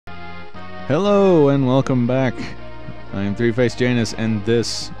Hello and welcome back. I am Three-Faced Janus, and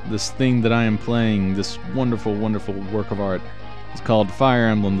this thing that I am playing, this wonderful, wonderful work of art, is called Fire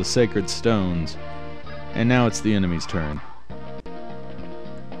Emblem: The Sacred Stones. And now it's the enemy's turn.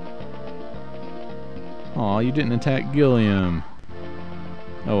 Aw, you didn't attack Gilliam.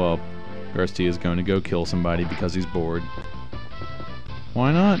 Oh well. Rusty is going to go kill somebody because he's bored.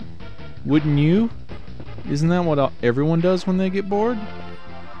 Why not? Wouldn't you? Isn't that what everyone does when they get bored?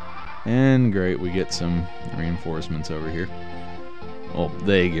 And great, we get some reinforcements over here. Well,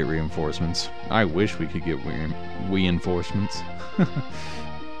 they get reinforcements. I wish we could get reinforcements.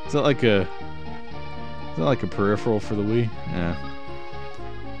 Is that like a peripheral for the Wii? Yeah.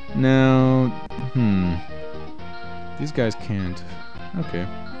 Now, these guys can't. Okay.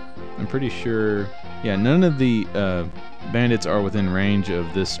 I'm pretty sure. Yeah, none of the bandits are within range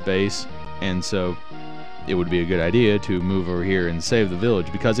of this space, and so it would be a good idea to move over here and save the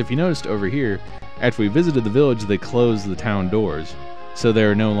village, because if you noticed over here, after we visited the village, they closed the town doors, so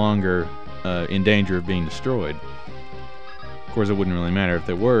they're no longer in danger of being destroyed. Of course, it wouldn't really matter if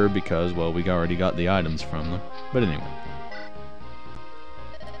they were, because, well, we already got the items from them. But anyway.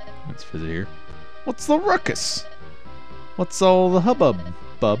 Let's visit here. What's the ruckus? What's all the hubbub,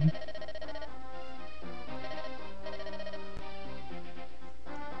 bub?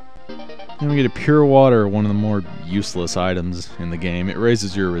 Then we get a pure water, one of the more useless items in the game. It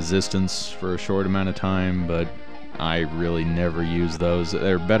raises your resistance for a short amount of time, but I really never use those.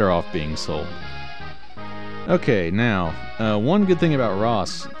 They're better off being sold. Okay, now, one good thing about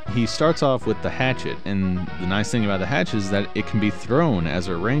Ross, he starts off with the hatchet, and the nice thing about the hatchet is that it can be thrown as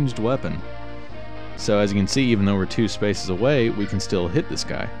a ranged weapon. So as you can see, even though we're 2 spaces away, we can still hit this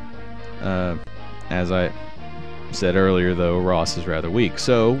guy. As I said earlier, though, Ross is rather weak,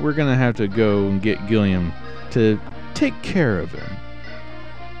 so we're gonna have to go and get Gilliam to take care of him.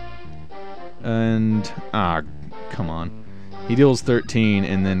 And come on, he deals 13,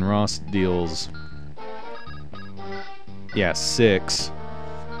 and then Ross deals 6.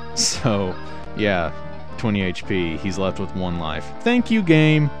 So yeah, 20 HP. He's left with 1 life. Thank you,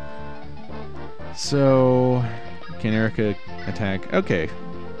 game. So can Erica attack? Okay,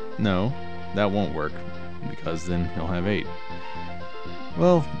 no, that won't work, because then he'll have 8.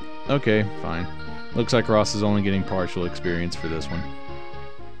 Well, okay, fine. Looks like Ross is only getting partial experience for this one.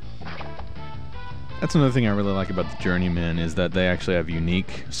 That's another thing I really like about the Journeymen, is that they actually have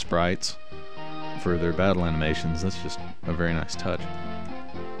unique sprites for their battle animations. That's just a very nice touch.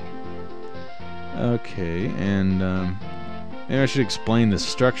 Okay, and maybe I should explain this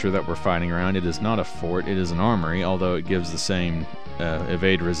structure that we're fighting around. It is not a fort, it is an armory, although it gives the same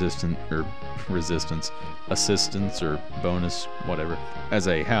evade assistance or bonus, whatever, as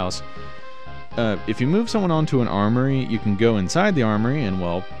a house. If you move someone onto an armory, you can go inside the armory and,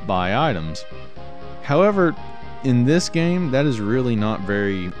 well, buy items. However, in this game, that is really not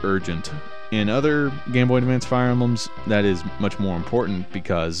very urgent. In other Game Boy Advance Fire Emblems, that is much more important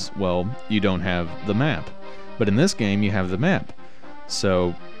because, well, you don't have the map. But in this game, you have the map.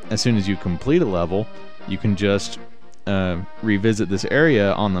 So, as soon as you complete a level, you can just revisit this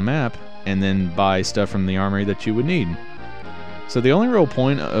area on the map and then buy stuff from the armory that you would need. So the only real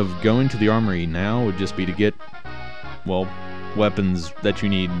point of going to the armory now would just be to get, well, weapons that you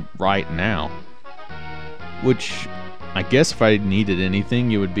need right now. Which, I guess if I needed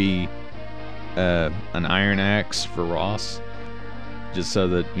anything, it would be an iron axe for Ross, just so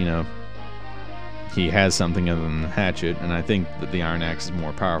that, you know, he has something other than the hatchet, and I think that the iron axe is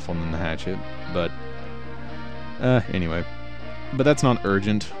more powerful than the hatchet, but anyway. But that's not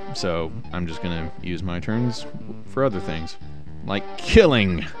urgent, so I'm just gonna use my turns for other things, like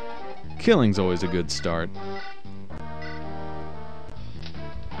killing. Killing's always a good start.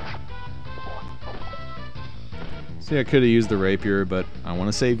 See, I could have used the rapier, but I want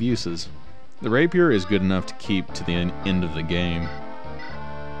to save uses. The rapier is good enough to keep to the end of the game.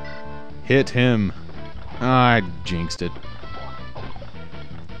 Hit him. I jinxed it.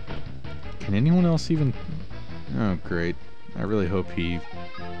 Can anyone else even... Oh, great. I really hope he...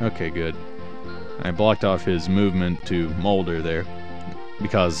 Okay, good. I blocked off his movement to Molder there,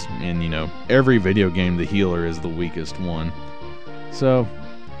 because in, you know, every video game, the healer is the weakest one. So...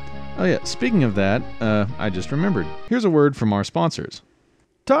 Oh yeah, speaking of that, I just remembered. Here's a word from our sponsors.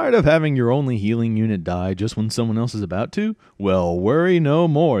 Tired of having your only healing unit die just when someone else is about to? Well, worry no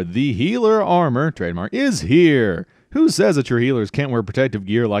more. The Healer Armor, trademark, is here. Who says that your healers can't wear protective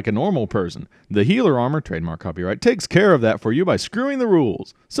gear like a normal person? The Healer Armor, trademark copyright, takes care of that for you by screwing the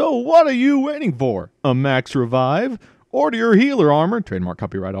rules. So what are you waiting for? A max revive? Order your Healer Armor, trademark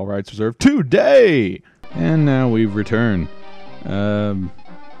copyright, all rights reserved, today! And now we've returned.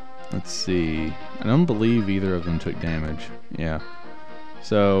 Let's see. I don't believe either of them took damage. Yeah.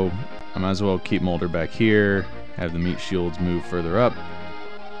 So, I might as well keep Molder back here, have the meat shields move further up.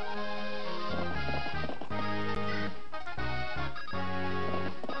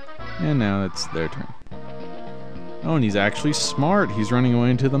 And now it's their turn. Oh, and he's actually smart. He's running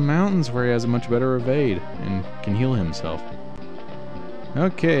away into the mountains where he has a much better evade and can heal himself.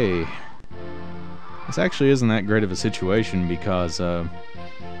 Okay. This actually isn't that great of a situation because,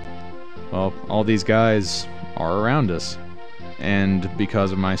 well, all these guys are around us. And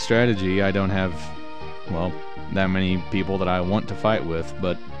because of my strategy, I don't have, well, that many people that I want to fight with,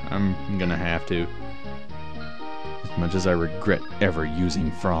 but I'm gonna have to. As much as I regret ever using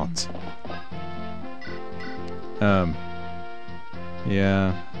Franz.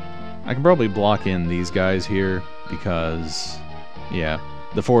 Yeah. I can probably block in these guys here because, yeah,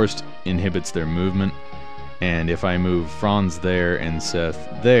 the forest inhibits their movement. And if I move Franz there and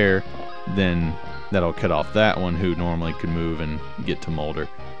Seth there, then that'll cut off that one who normally could move and get to Molder.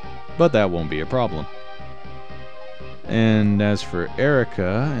 But that won't be a problem. And as for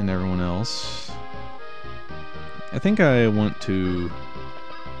Erica and everyone else, I think I want to...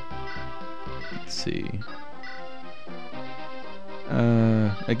 Let's see...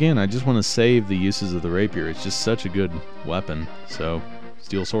 again, I just want to save the uses of the rapier. It's just such a good weapon. So,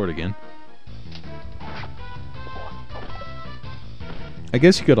 steel sword again. I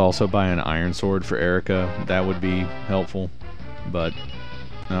guess you could also buy an iron sword for Erica. That would be helpful. But,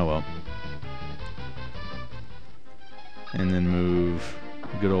 oh well. And then move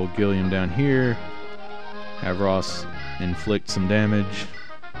good old Gilliam down here. Have Ross inflict some damage.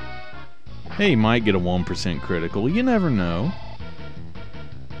 Hey, he might get a 1% critical. You never know.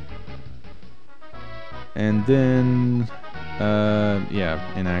 And then,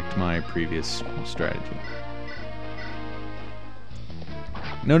 yeah, enact my previous strategy.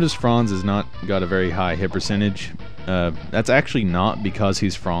 Notice Franz has not got a very high hit percentage. That's actually not because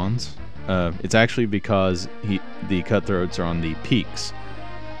he's Franz. It's actually because the cutthroats are on the peaks.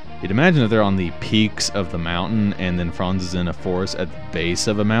 You'd imagine if they're on the peaks of the mountain and then Franz is in a forest at the base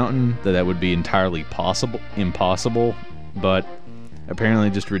of a mountain, that would be entirely impossible, but apparently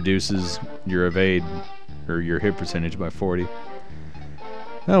it just reduces your evade or your hit percentage by 40.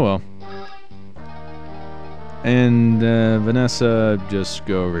 Oh well. And Vanessa, just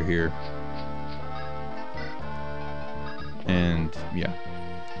go over here. And yeah.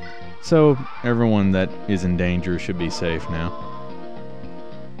 So everyone that is in danger should be safe now.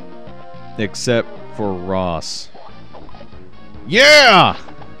 Except for Ross. Yeah!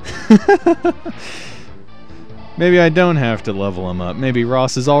 Maybe I don't have to level him up. Maybe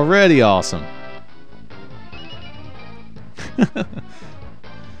Ross is already awesome.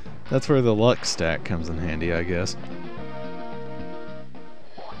 That's where the luck stack comes in handy, I guess.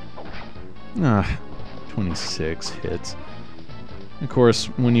 26 hits. Of course,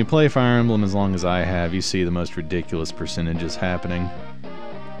 when you play Fire Emblem as long as I have, you see the most ridiculous percentages happening.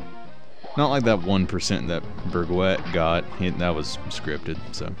 Not like that 1% that Borgo got. That was scripted,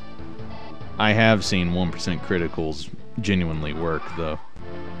 so... I have seen 1% criticals genuinely work, though.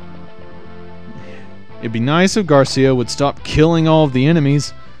 It'd be nice if Garcia would stop killing all of the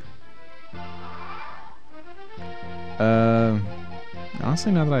enemies.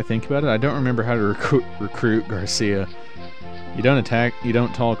 Honestly, now that I think about it, I don't remember how to recruit Garcia. You don't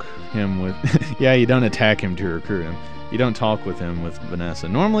talk him with... yeah, you don't attack him to recruit him. You don't talk with him with Vanessa.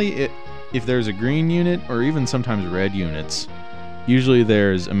 Normally, if there's a green unit, or even sometimes red units, usually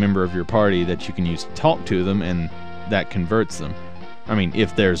there's a member of your party that you can use to talk to them, and that converts them. I mean,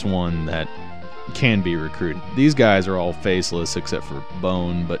 if there's one that can be recruited. These guys are all faceless except for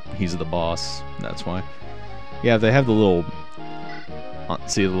Bone, but he's the boss, that's why. Yeah, they have the little...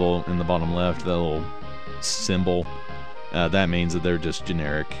 see the little, in the bottom left, that little symbol. That means that they're just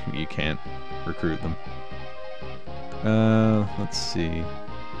generic. You can't recruit them. Let's see.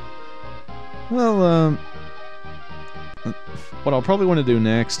 Well, what I'll probably want to do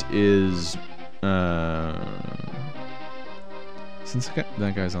next is, since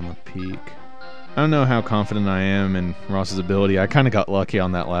that guy's on the peak, I don't know how confident I am in Ross's ability. I kind of got lucky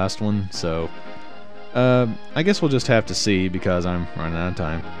on that last one, so I guess we'll just have to see because I'm running out of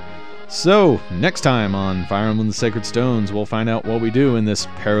time. So, next time on Fire Emblem the Sacred Stones, we'll find out what we do in this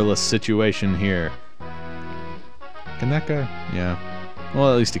perilous situation here. Can that guy? Yeah.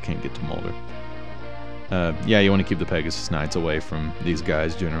 Well, at least he can't get to Molder. Yeah, you want to keep the Pegasus Knights away from these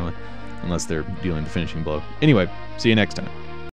guys generally, unless they're dealing the finishing blow. Anyway, see you next time.